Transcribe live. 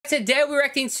today we're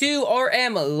reacting to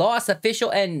RM Lost Official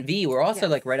NV. We're also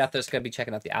like right after this gonna be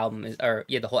checking out the album,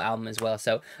 the whole album as well.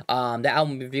 So the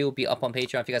album review will be up on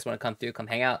Patreon if you guys want to come through, come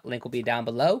hang out. Link will be down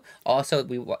below. Also,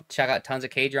 we check out tons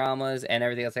of K-dramas and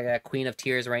everything else like that. Queen of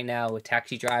Tears right now with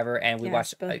Taxi Driver, and we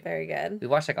watched both very good. We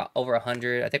watched like over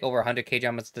 100, I think over 100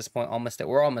 K-dramas at this point.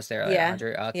 We're almost there, like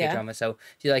 100 K-dramas. So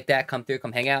if you like that, come through,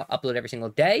 come hang out. Upload every single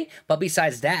day. But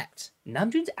besides that,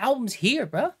 Namjoon's album's here,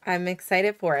 bro. I'm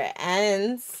excited for it.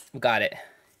 And we got it.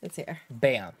 It's here.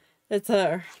 Bam. It's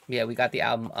her. Yeah, we got the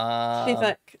album. She's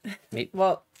sick.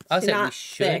 Well, she's not we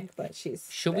should. Sick, but she's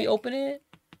Should sick. we open it?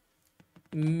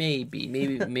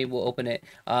 Maybe we'll open it.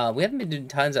 We haven't been doing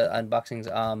tons of unboxings.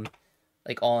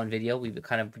 Like all on video. We've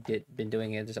kind of been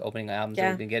doing it, just opening albums that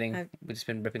we've been getting. We've just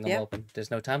been ripping them open.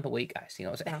 There's no time to wait, guys. You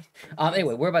know what I'm saying?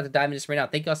 Anyway, we're about to dive into this right now.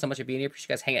 Thank you all so much for being here. Appreciate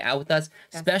you guys hanging out with us.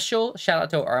 Special shout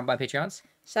out to our by Patreons.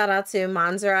 Shout out to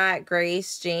Montserrat,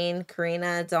 Grace, Jane,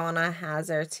 Karina, Donna,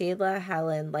 Hazard, Tila,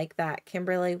 Helen, Like That,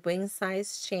 Kimberly, Wing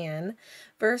Size Chan,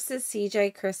 Versus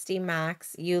CJ, Christy,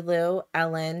 Max, Yulu,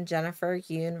 Ellen, Jennifer,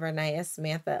 Yoon, Renee,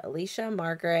 Samantha, Alicia,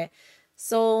 Margaret,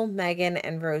 Soul, Megan,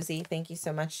 and Rosie. Thank you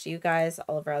so much to you guys,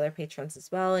 all of our other patrons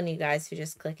as well, and you guys who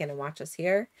just click in and watch us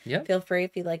here. Feel free,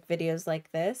 if you like videos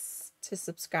like this, to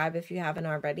subscribe if you haven't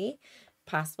already.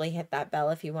 Possibly hit that bell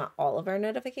if you want all of our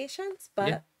notifications. But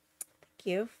thank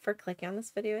you for clicking on this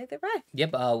video either way.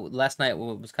 Last night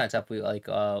was kind of tough.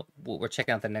 We're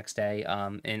checking out the next day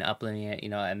and uploading it,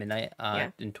 at midnight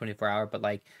in 24 hour. But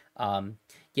like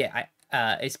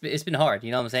it's been hard,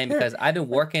 you know what I'm saying? Because I've been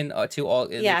working as you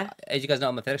guys know,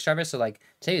 I'm a FedEx driver, so like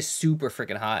today is super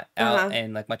freaking hot out,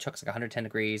 and like my truck's like 110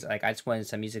 degrees. Like I just wanted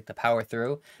some music to power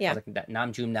through. I was like, that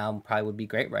Namjoon now probably would be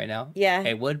great right now.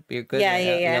 It would be good. You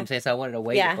know what I'm saying? So I wanted to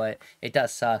wait, but it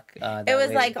does suck. It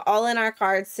was like all in our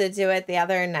cards to do it the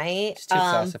other night,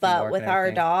 but with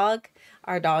our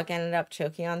dog ended up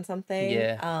choking on something.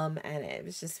 And it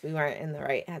was just, we weren't in the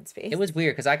right headspace. It was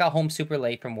weird because I got home super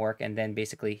late from work, and then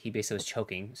he was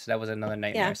choking. So that was another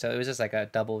nightmare. So it was just like a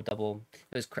double.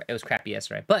 It was crappy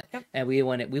yesterday. But and we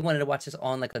wanted to watch this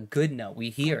on like a good note. We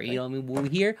here, you know what I mean? We're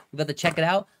here. We got to check it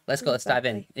out. Let's go. Let's dive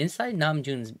in. Inside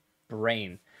Namjoon's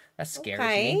brain. That scares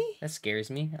me. That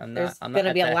scares me. There's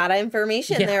gonna be a lot of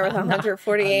information there with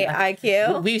 148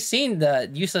 IQ. We've seen the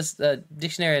useless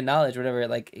dictionary of knowledge, whatever.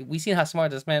 Like we've seen how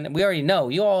smart this man. We already know.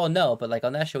 You all know. But like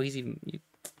on that show, he's even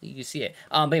you see it.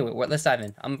 But anyway, let's dive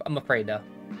in. I'm afraid though.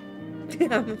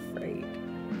 I'm afraid.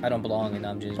 I don't belong in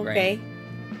Namjoon's brain. Okay.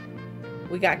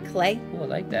 We got Clay. Oh, I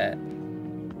like that.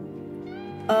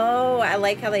 Oh, I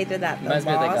like how they did that. Reminds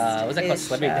me of like what's that called?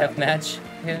 Celebrity Deathmatch.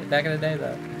 Yeah, back in the day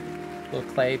though. Little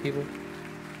Clay people.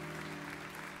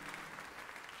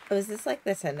 Oh, is this like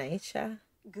the Tonight Show?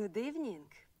 Good evening.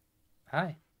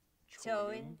 Hi.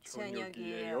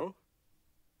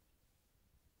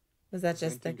 Was that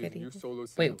just the good evening?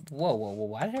 Wait, whoa.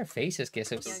 Why did her face just get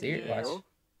so serious? Watch.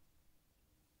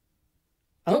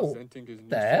 Oh,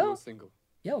 the hell?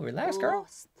 Yo, relax, girl.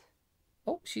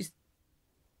 Oh, she's...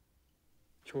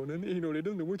 And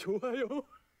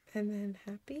then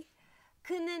happy?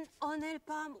 그는 오늘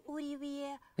밤 우리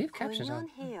위해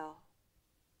공연해요.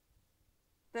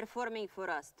 Performing for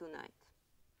us tonight.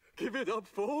 Give it up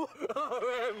for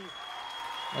RM.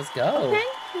 Let's go. Okay,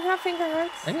 you have finger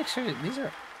hurts. Let me make sure these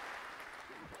are...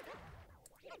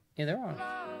 Yeah, they're on.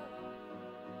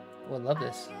 Oh, I love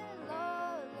this.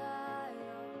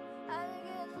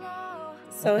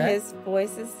 So his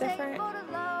voice is different?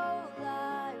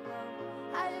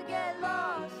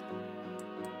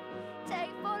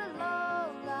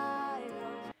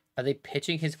 Are they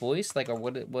pitching his voice? Like, or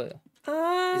what is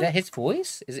that his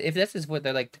voice? If that's his voice,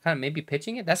 they're like kind of maybe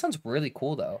pitching it? That sounds really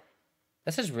cool, though.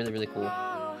 That sounds really, really cool.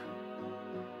 I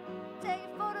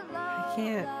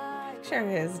can't picture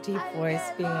his deep voice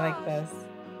being like this.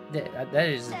 That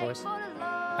is his voice.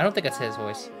 I don't think that's his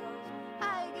voice.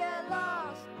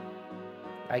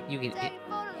 You can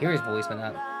hear his voice, but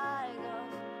not...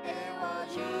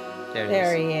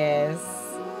 There he is.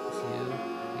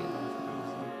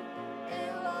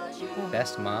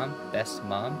 Best mom.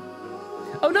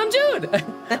 Oh, Namjoon!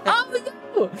 Oh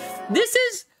no! This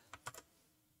is...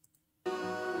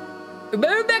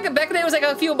 Remember back in the day, it was like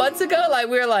a few months ago? Like,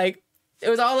 we were like... It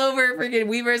was all over freaking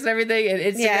Weverse and everything, and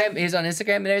Instagram. He was on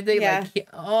Instagram and everything.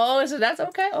 Like, so that's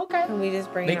okay. Can we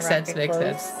just bring makes sense.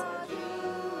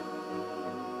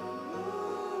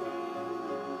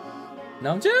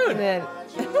 Namjoon!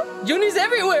 Juni's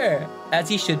everywhere! As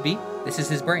he should be. This is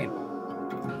his brain.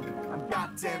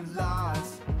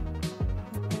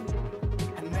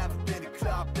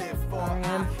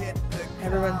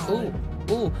 Everyone's...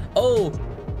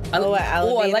 I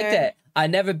like that. I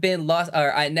never been lost,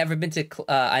 or I never been to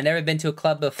a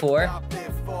club before.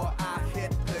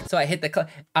 So I hit the club.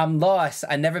 I'm lost.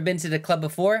 I never been to the club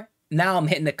before. Now I'm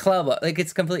hitting the club up. Like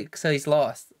it's complete. So he's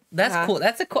lost. That's cool.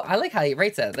 That's a cool. I like how he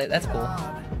rates that. That's cool.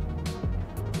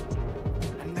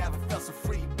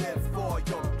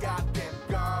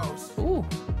 Ooh.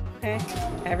 Okay.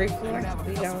 Every floor.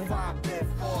 We going.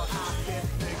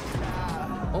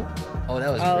 Oh,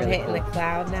 that was really hitting cool. the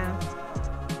cloud now.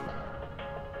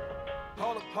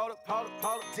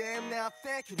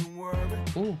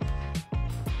 Ooh.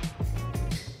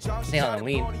 They on a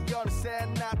lean.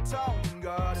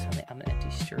 I'm an empty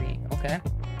street. Okay.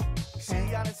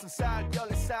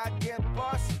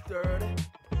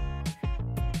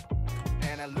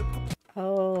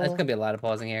 Oh. There's gonna be a lot of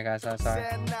pausing here, guys. I'm sorry.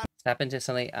 Step into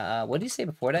something. What did you say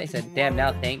before that? You said, "Damn,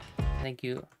 now thank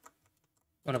you."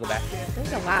 I wanna go back.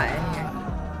 There's a lot in here.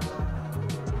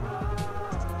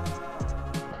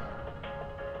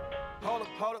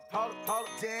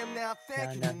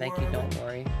 No, thank you. Don't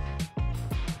worry.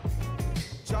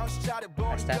 I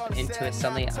step into it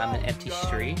suddenly. I'm an empty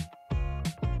street.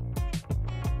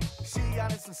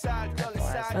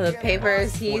 Oh, the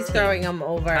papers, he's throwing them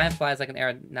over. Time flies like an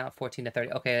arrow, now 14 to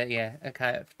 30. Okay, yeah.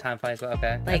 Okay, time flies,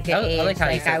 okay. Like the age, I like how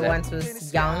he like says I it. once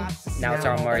was young. Now it's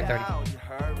around Murray 30.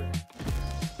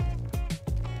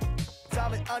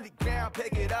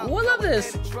 Ooh, I love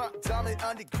this. I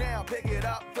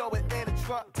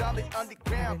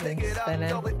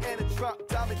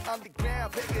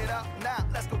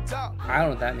don't know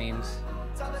what that means.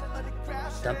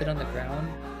 Dump it on the ground.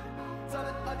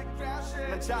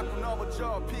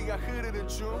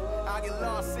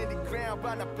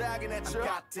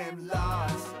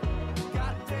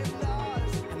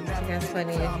 I guess when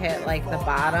you hit like the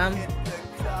bottom.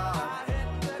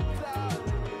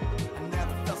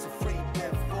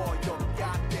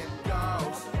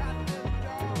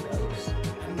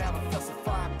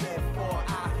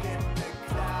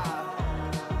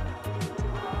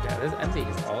 Yeah, this empty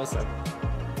is awesome.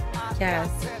 Yes.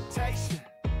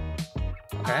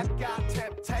 Okay.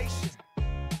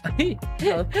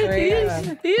 Oh, three of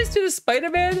them. He is to the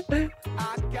Spider-Man. He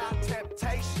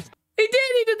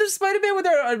did the Spider-Man with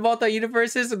their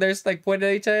multi-universes and they're just like pointing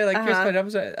at each other like here's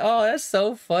Spider-Man. Oh, that's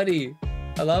so funny.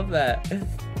 I love that.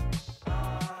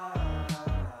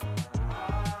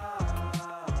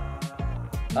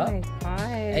 Oh my god.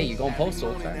 Hey, you're going postal.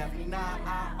 Okay.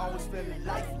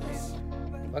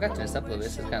 I got to turn this up a little bit.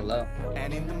 This is kind of low.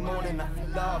 And in the morning I feel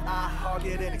love, I hug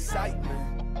it in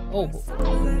excitement. Oh, what's up?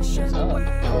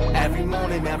 Every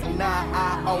morning, every night,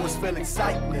 I always feel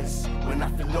excitement. When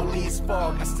I feel lonely as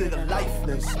fuck, I still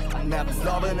lifeless. I'm never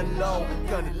loving alone,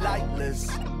 gonna lightless.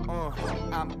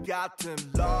 I'm goddamn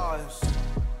lost.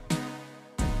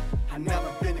 I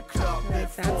never been to club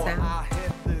before. I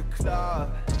hit the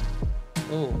club.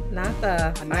 Ooh. Not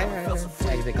the fire.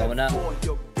 Is it going up?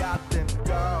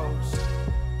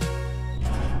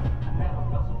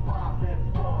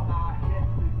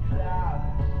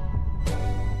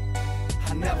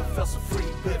 I never felt so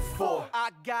free before. I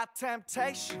got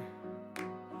temptation.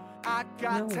 I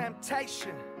got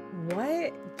temptation.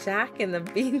 What? Jack and the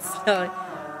Beanstalk.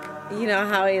 You know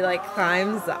how he like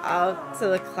climbs up to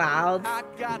the clouds? I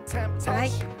got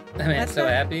temptation. I mean, I'm so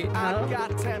happy. I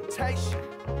got temptation.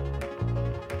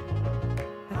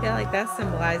 I feel like that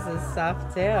symbolizes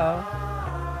stuff too.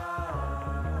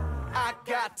 I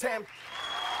got temptation.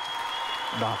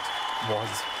 That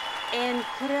was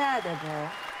incredible.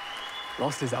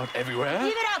 Lost is out everywhere. Give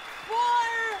it up for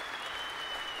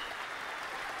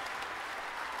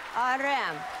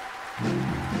RM.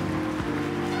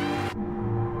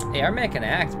 Hey, our man can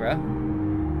act, bro.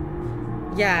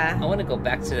 Yeah. I want to go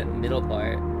back to the middle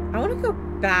part. I want to go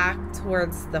back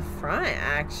towards the front,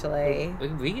 actually.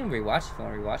 We can rewatch if you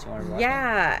want to rewatch.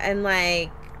 Yeah, and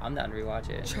like... I'm down to rewatch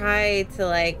it. Try to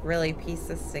like really piece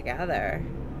this together.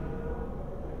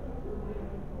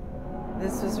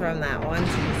 This was from that one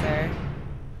teaser.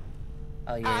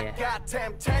 Oh yeah. I got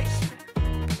temptation.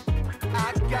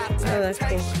 I got temptation. Oh, that's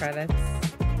cool credits.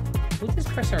 Who this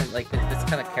person like? This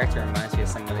kind of character reminds me of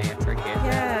somebody. I forget.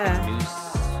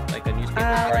 Yeah. Like a newspaper.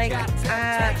 Like I'm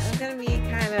gonna be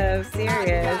kind of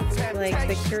serious. Like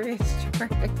the Curious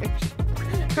George.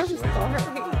 I'm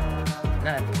sorry. No,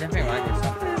 it definitely reminds me of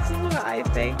something. That's what I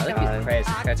think. I like these credits.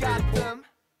 These credits are really cool.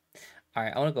 All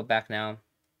right, I want to go back now.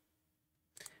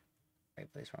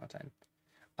 Right place, wrong time.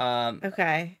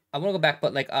 Okay. I want to go back,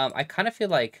 but like, I kind of feel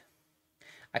like.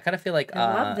 I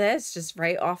love this just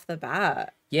right off the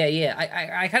bat. Yeah.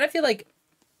 I kind of feel like.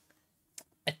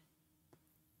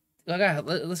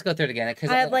 let's go through it again. Cause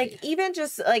like even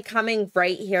just like coming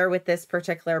right here with this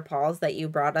particular pause that you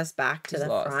brought us back to the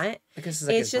front. Because it's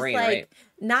like it's just brain, like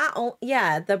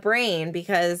right? The brain,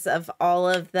 because of all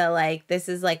of the like, this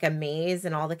is like a maze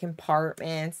and all the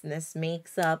compartments, and this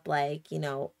makes up like, you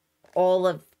know, all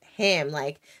of him,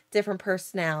 like different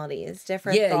personalities,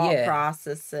 different thought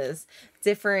processes,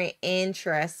 different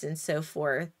interests, and so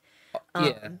forth.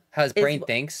 How his brain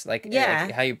thinks, like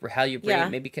how your brain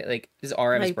maybe like his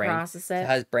RM's brain process it.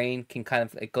 How his brain can kind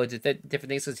of like go to different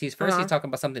things. So he's talking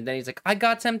about something, then he's like, I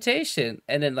got temptation,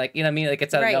 and then like, you know what I mean, like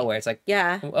it's out of nowhere. It's like, oh, you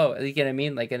know what I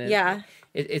mean, like, and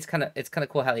it's kind of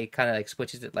cool how he kind of like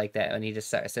switches it like that, and he just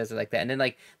says it like that, and then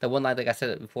like the one line, like I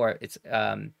said it before, it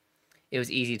was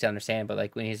easy to understand, but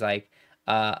like when he's like,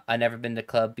 I never been to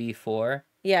club before.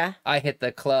 Yeah. I hit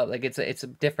the club. Like it's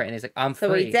different. And he's like, I'm free.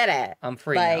 So he did it. I'm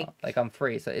free now. Like I'm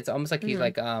free. So it's almost like he's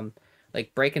like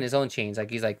breaking his own chains.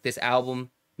 Like he's like, this album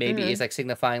maybe is like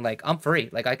signifying like, I'm free.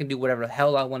 Like I can do whatever the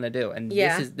hell I want to do. And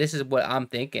this is what I'm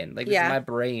thinking. Like this is my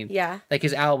brain. Yeah. Like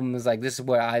his album is like, this is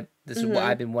what I've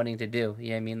been wanting to do. You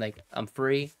know what I mean? Like I'm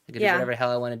free. I can do whatever the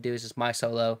hell I want to do. It's just my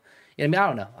solo. You know what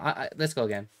I mean? I don't know. Let's go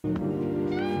again.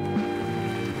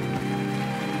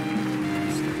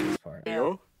 This part.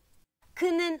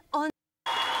 그는 I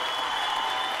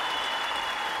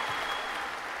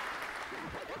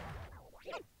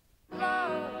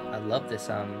love this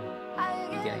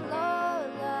beginning.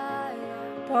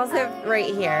 Pause it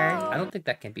right here. I don't think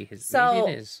that can be his. So,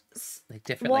 maybe it is like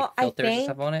different like filters and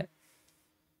stuff on it.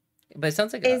 But it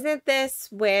sounds like isn't this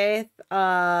with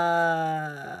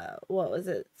what was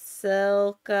it,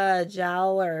 Silka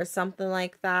Gel or something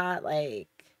like that? Like,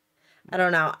 I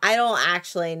don't know. I don't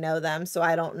actually know them, so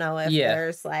I don't know if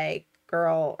there's like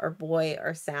girl or boy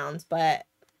or sounds, but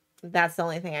that's the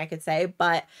only thing I could say.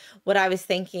 But what I was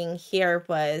thinking here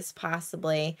was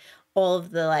possibly all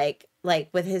of the like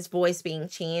with his voice being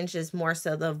changed is more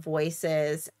so the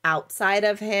voices outside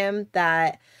of him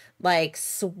that like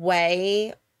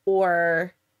sway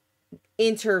or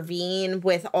intervene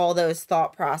with all those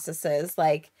thought processes.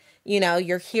 Like, you know,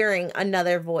 you're hearing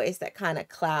another voice that kind of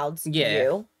clouds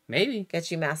you. Maybe.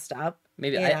 Gets you messed up.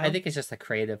 Maybe. I think it's just a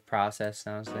creative process,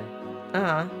 honestly.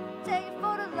 Uh-huh.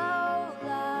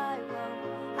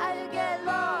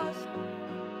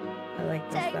 I like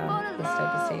this type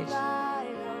of stage. I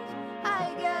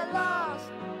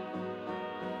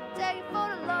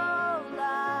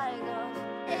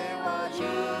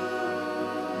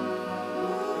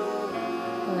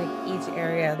like each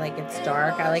area, like it's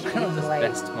dark. I like the light.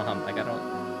 Best mom. Like I don't.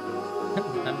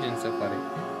 I'm doing so funny.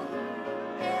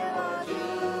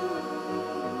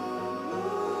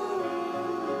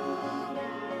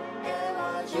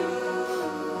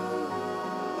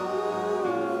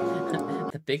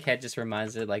 The big head just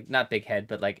reminds it, like, not big head,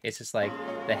 but like it's just like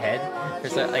the head.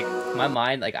 There's like my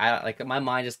mind, my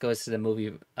mind just goes to the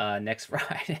movie next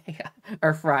Friday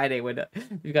or Friday when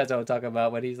you guys know what I'm talking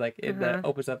about, when he's like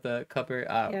opens up the cupboard.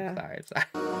 I'm sorry.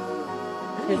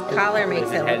 His collar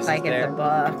makes it look like it's a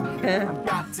book.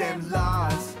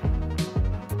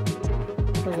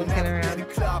 Looking around.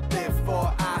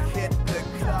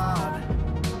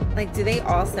 Like, do they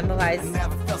all symbolize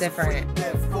different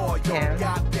him?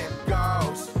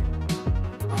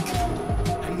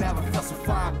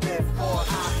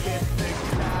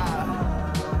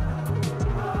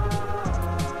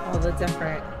 All the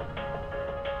different.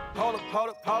 Hold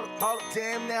up,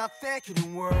 damn, now thank you,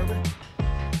 don't worry.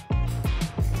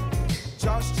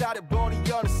 Just try to bone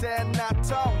the other side, not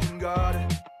talking God.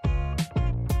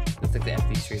 It's like the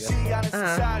empty street. The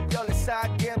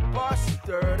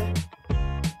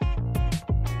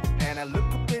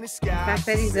fact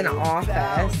that he's in an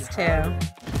office too.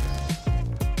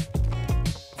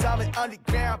 I don't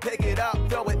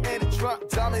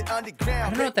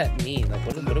know what that means. Like,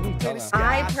 what are we talking about?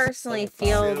 I personally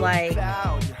feel like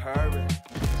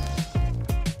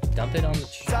dump it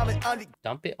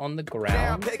on the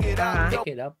ground, pick it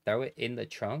up, throw it in the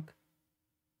trunk.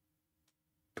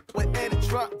 In the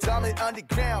trunk, dump it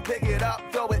underground, pick it up,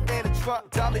 throw it in the trunk,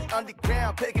 dump it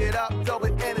underground, pick it up, throw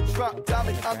it in the trunk, dump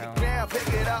it underground, pick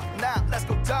it up. Now let's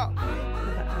go dump.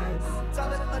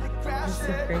 That's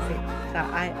so crazy. The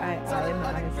eye in the eyes.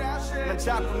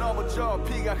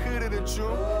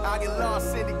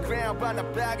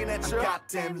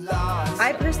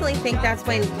 I personally think that's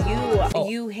when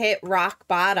you hit rock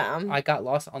bottom. I got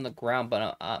lost on the ground,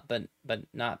 but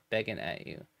not begging at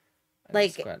you.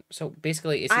 Like, so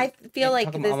basically, I feel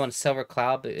like I'm on Silver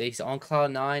Cloud, but he's on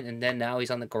Cloud 9, and then now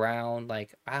he's on the ground,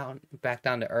 like back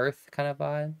down to earth kind of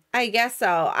vibe. I guess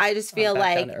so. I just feel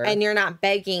like, and you're not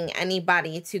begging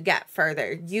anybody to get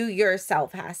further. You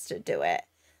yourself has to do it.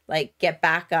 like get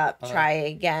back up, try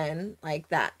again, like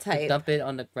that type. Dump it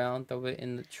on the ground, throw it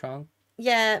in the trunk.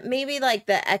 Yeah, maybe like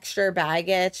the extra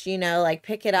baggage, you know, like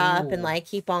pick it up and like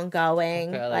keep on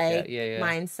going, okay, like yeah.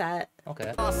 mindset.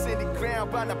 Okay.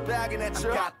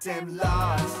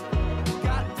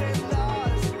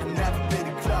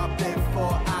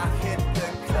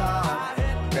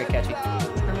 Very catchy.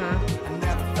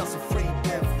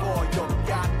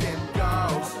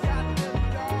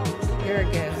 You're a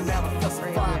goose.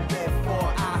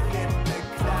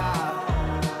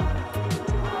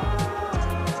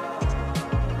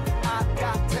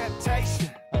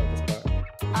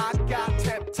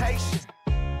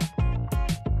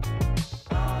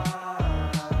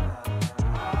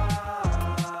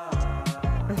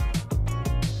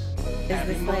 Is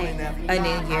this like a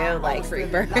new you, like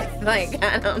rebirth? Like,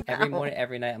 I don't know. Every morning,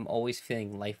 every night, I'm always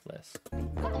feeling lifeless.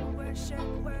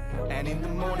 And in the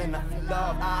morning, I feel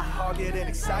love, I hug it in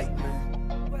excitement.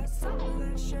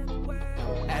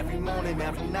 Every morning,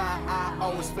 every night, I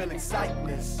always feel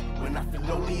excitedness. When I feel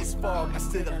lonely as fuck, I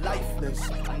still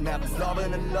lifeless. I'm never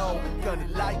loving alone, gonna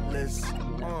lightless.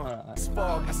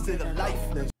 Spark, I still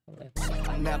lifeless.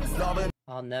 I'm never loving.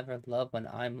 I'll never love when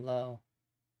I'm low.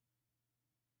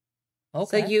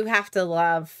 Okay. So you have to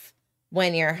love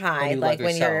when you're high, like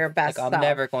when you're your best self. self. I'm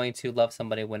never going to love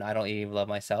somebody when I don't even love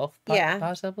myself.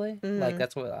 Possibly. Mm-hmm. Like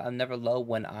that's what I'm never low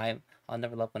when I'll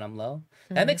never love when I'm low.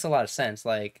 Mm-hmm. That makes a lot of sense.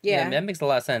 Like that makes a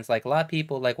lot of sense. Like a lot of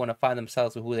people like want to find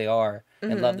themselves with who they are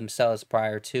and love themselves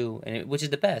prior to, and which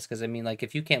is the best. Because I mean, like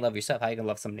if you can't love yourself, how you gonna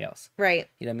love somebody else? Right.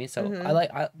 You know what I mean?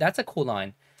 So that's a cool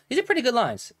line. These are pretty good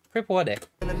lines. Pretty poetic.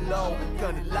 I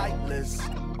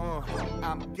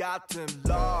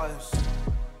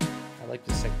like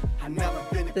this thing.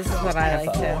 This is what I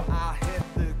like too.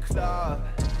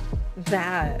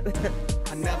 That.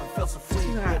 I never felt so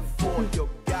free before your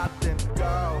goddamn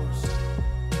girls.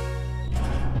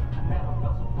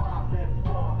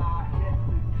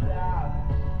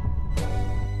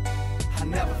 I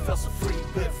never felt so free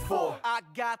before. I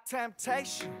got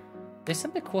temptation. There's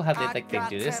something cool how they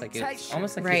do this. Like it's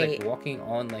almost like he's like walking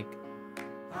on like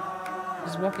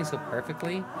just walking so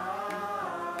perfectly.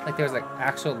 Like there's like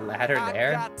actual ladder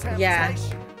there. Yeah.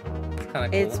 It's kind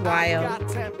of cool. It's wild.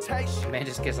 Man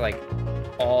just gets like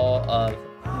all of,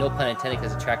 no pun intended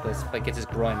because it's trackless, but gets his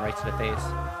groin right to the face.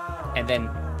 And then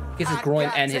gets his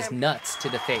groin and his nuts to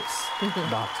the face.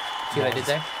 Not See what I did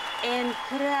there?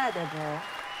 Incredible.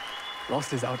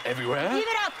 Lost is out everywhere. Give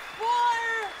it up for...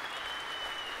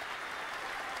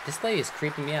 This lady is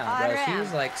creeping me out, bro.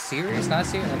 She's like serious, not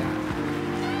serious. Like,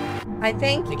 I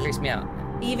think it creeps me out.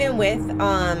 Even with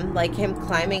like him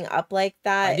climbing up like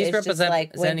that, He's it's just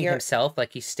like when representing himself,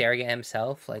 like he's staring at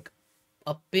himself, like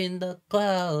up in the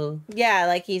cloud. Yeah,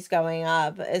 like he's going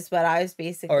up is what I was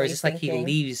basically. Or is this thinking. like he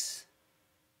leaves?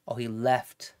 Oh, he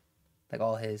left, like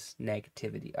all his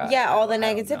negativity. All the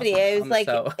negativity. It was like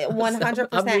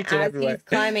 100% as he's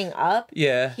climbing up.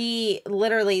 Yeah. He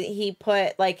literally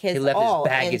put like his he left all his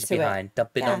baggage into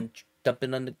behind.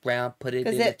 Dumping on the ground, put it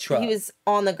in the truck. He was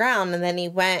on the ground and then he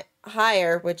went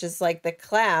higher, which is like the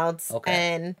clouds,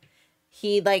 and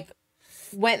he like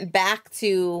went back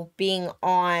to being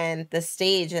on the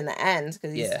stage in the end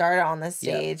because he started on the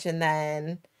stage and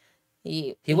then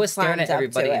he was staring at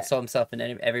everybody and saw himself and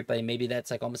everybody. Maybe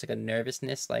that's like almost like a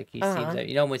nervousness, like he seems like,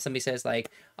 you know, when somebody says like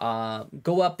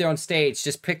go up there on stage,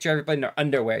 just picture everybody in their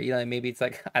underwear, you know, maybe it's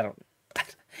like I don't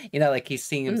you know, like he's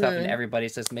seeing himself in everybody,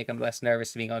 so just make him less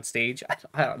nervous being on stage.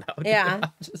 I don't know. Yeah.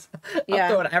 I'm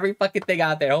throwing every fucking thing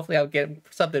out there. Hopefully I'll get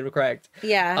something correct.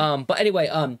 Yeah. But anyway,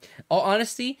 all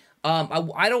honesty,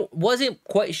 I wasn't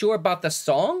quite sure about the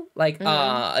song. Like,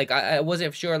 I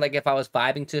wasn't sure like if I was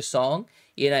vibing to the song.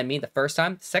 You know what I mean? The first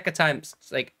time, second time,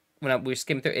 like when we were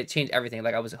skimming through, it changed everything.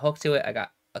 Like I was hooked to it. I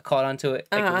got caught onto it.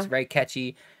 Like it was very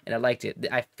catchy, and I liked it.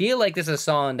 I feel like this is a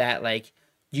song that like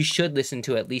you should listen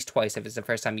to at least twice if it's the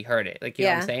first time you heard it. Like, you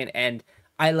know what I'm saying? And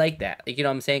I like that. Like, you know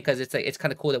what I'm saying? Because it's like, it's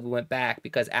kind of cool that we went back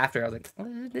because after I was like,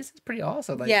 oh, this is pretty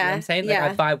awesome. Like, you know what I'm saying? Like,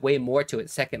 I vibe way more to it,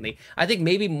 secondly. I think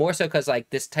maybe more so because, like,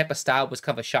 this type of style was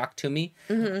kind of a shock to me.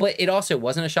 But it also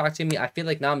wasn't a shock to me. I feel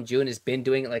like Namjoon has been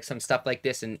doing, like, some stuff like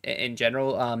this in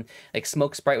general. Like,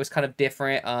 Smoke Sprite was kind of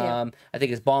different. I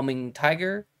think it's Bombing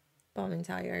Tiger. Bombing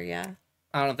Tiger, yeah.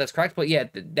 I don't know if that's correct, but yeah,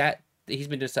 that... he's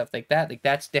been doing stuff like that. Like,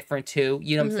 that's different too.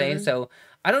 You know what I'm saying? So,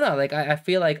 I don't know. Like, I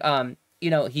feel like, you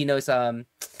know, he knows, Anderson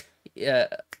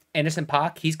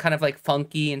 .Paak, he's kind of like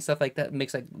funky and stuff like that.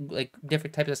 Makes like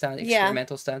different types of sound,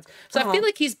 experimental stunts. So I feel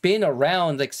like he's been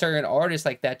around like certain artists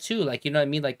like that too. Like, you know what I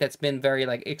mean? Like, that's been very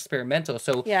like experimental.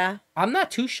 So I'm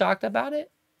not too shocked about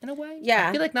it in a way. Yeah.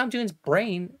 I feel like Namjoon's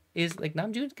brain is like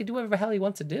Namjoon can do whatever the hell he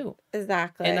wants to do.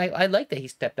 Exactly. And I like that he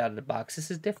stepped out of the box. This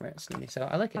is different to me, so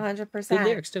I like it. 100%. Good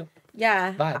lyrics too.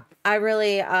 Yeah. Vibe. I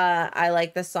really I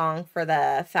like the song for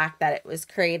the fact that it was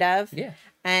creative. Yeah.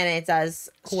 And it does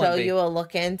show you a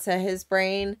look into his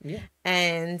brain. Yeah.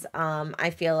 And I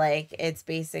feel like it's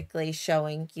basically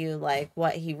showing you like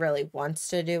what he really wants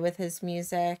to do with his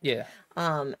music. Yeah.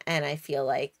 And I feel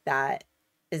like that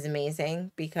is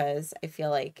amazing because I feel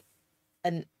like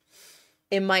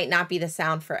it might not be the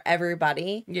sound for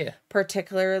everybody. Yeah.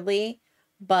 Particularly,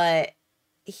 but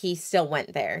he still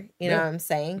went there. You know what I'm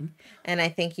saying? Mm-hmm. And I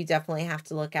think you definitely have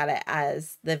to look at it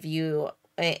as the view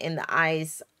in the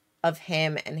eyes of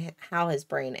him and how his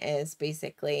brain is,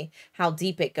 basically how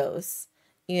deep it goes,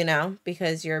 you know,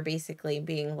 because you're basically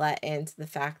being let into the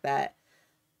fact that,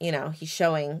 you know, he's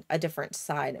showing a different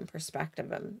side and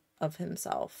perspective of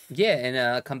himself. Yeah,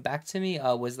 and Come Back to Me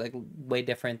was like way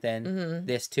different than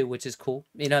this too, which is cool.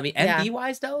 You know what I mean? MV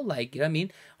wise though, like, you know what I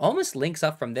mean? Almost links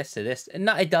up from this to this. And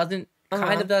no, it doesn't.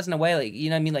 Kind of does in a way, like, you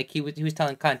know what I mean, like he was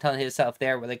telling himself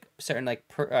there with like certain like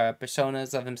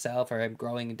personas of himself or him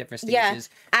growing in different stages.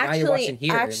 Yeah, actually, like,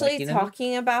 you know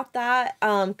talking about that,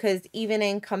 because even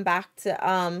in Come Back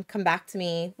to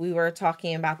Me, we were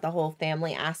talking about the whole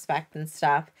family aspect and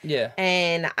stuff. Yeah,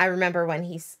 and I remember when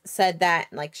he said that,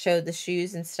 and, like, showed the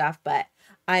shoes and stuff, but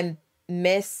I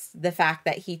miss the fact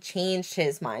that he changed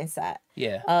his mindset.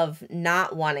 Yeah. Of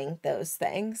not wanting those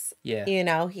things. Yeah. You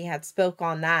know, he had spoke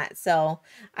on that. So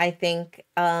I think,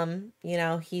 you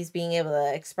know, he's being able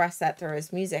to express that through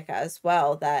his music as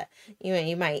well, that, you know,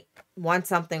 you might want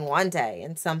something one day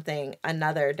and something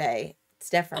another day. It's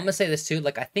different. I'm gonna say this too.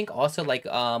 Like, I think also like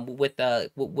with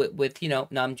you know,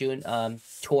 Namjoon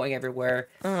touring everywhere,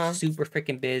 super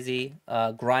freaking busy,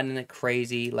 grinding like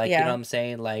crazy. Like, you know what I'm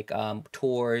saying? Like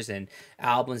tours and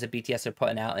albums that BTS are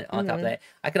putting out, and on top of that,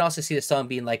 I can also see the song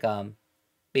being like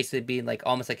basically being like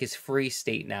almost like his free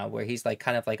state now, where he's like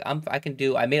kind of like I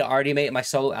already made my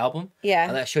solo album.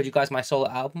 Yeah. I showed you guys my solo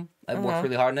album. I worked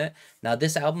really hard on it. Now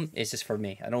this album is just for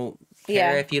me. I don't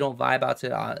care if you don't vibe out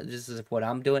to it. This is what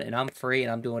I'm doing, and I'm free,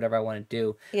 and I'm doing whatever I want to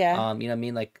do. Yeah. You know what I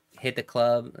mean? Like, hit the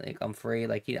club, like, I'm free.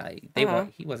 Like, you know,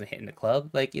 he wasn't hitting the club.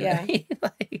 Like, you know what I mean?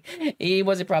 Like, he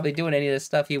wasn't probably doing any of this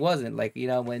stuff. He wasn't, like, you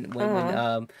know, when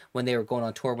they were going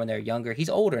on tour when they were younger. He's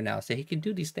older now, so he can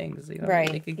do these things. You know?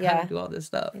 Right. He can kind of do all this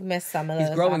stuff. Miss some of those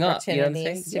he's growing up, you know what I'm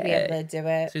saying? to be able to do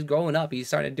it. So he's growing up. He's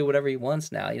starting to do whatever he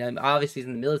wants now. You know, obviously he's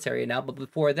in the military now, but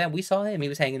before then we saw him. He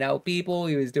was hanging out with people.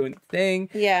 He was doing the thing.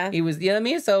 Yeah. He was, you know what I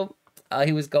mean? So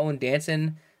he was going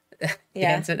dancing,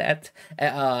 dancing at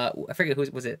I forget who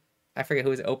was it. I forget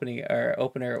who his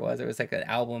opener it was. It was like an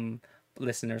album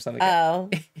listen or something. Oh,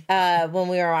 when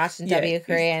we were watching W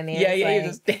Korean. He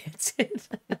was just dancing.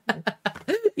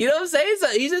 You know what I'm saying? So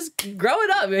he's just growing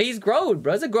up. He's grown,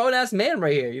 bro. He's a grown ass man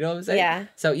right here. You know what I'm saying? Yeah.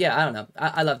 So yeah, I don't know.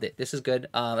 I loved it. This is good.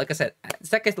 Like I said,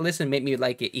 second listen made me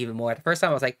like it even more. The first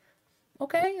time I was like,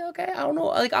 okay. I don't know.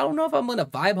 Like, I don't know if I'm gonna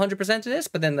vibe 100% to this,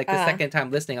 but then like the second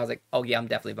time listening, I was like, oh yeah, I'm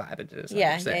definitely vibing to this.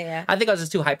 100%. Yeah. I think I was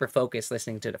just too hyper focused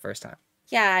listening to the first time.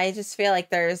 Yeah, I just feel like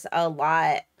there's a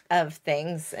lot of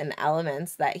things and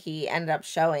elements that he ended up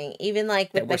showing, even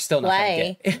like with the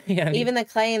clay. You know what I mean? Even the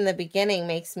clay in the beginning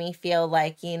makes me feel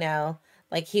like, you know,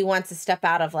 like he wants to step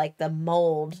out of like the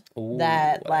mold. Ooh,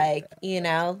 that like that. You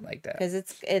know, like that, because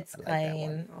it's clay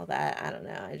and all that. I don't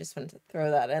know. I just wanted to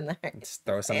throw that in there. Just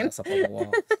throw something else up on the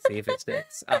wall, see if it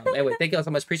sticks. Anyway, thank you all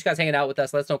so much. Appreciate you guys hanging out with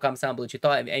us. Let us know comments down below what you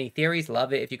thought. Any theories?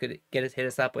 Love it if you could hit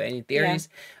us up with any theories.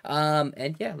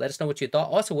 And yeah, let us know what you thought.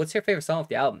 Also, what's your favorite song off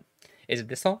the album? Is it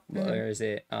this song or is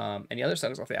it any other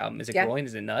songs off the album? Is it Growing?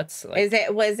 Is it Nuts? Like,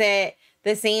 was it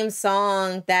the same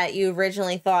song that you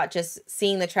originally thought, just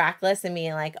seeing the track list and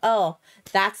being like, oh,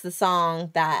 that's the song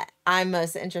that I'm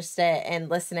most interested in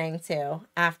listening to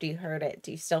after you heard it?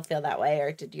 Do you still feel that way,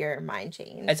 or did your mind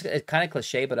change? It's kind of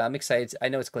cliche, but I'm excited. I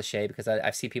know it's cliche because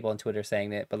I see people on Twitter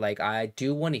saying it, but like I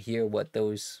do want to hear what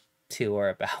those two are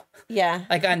about. Yeah.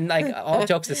 Like, all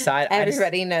jokes aside,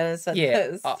 everybody knows what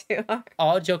those two are.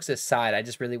 All jokes aside, I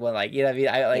just really want, like, you know what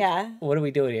I mean? What are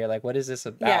we doing here? Like, what is this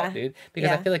about, dude?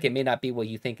 Because I feel like it may not be what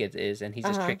you think it is, and he's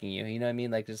just tricking you. You know what I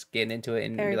mean? Like, just getting into it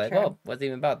and be like, oh, what's it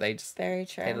even about? They just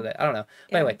handled it. I don't know.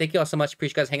 But anyway, thank you all so much.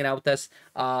 Appreciate you guys hanging out with us.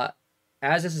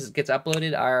 As this gets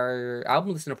uploaded, our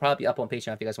album listen will probably be up on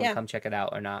Patreon if you guys want to come check it out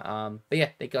or not. But yeah,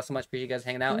 thank you all so much. Appreciate you guys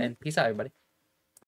hanging out, and peace out, everybody.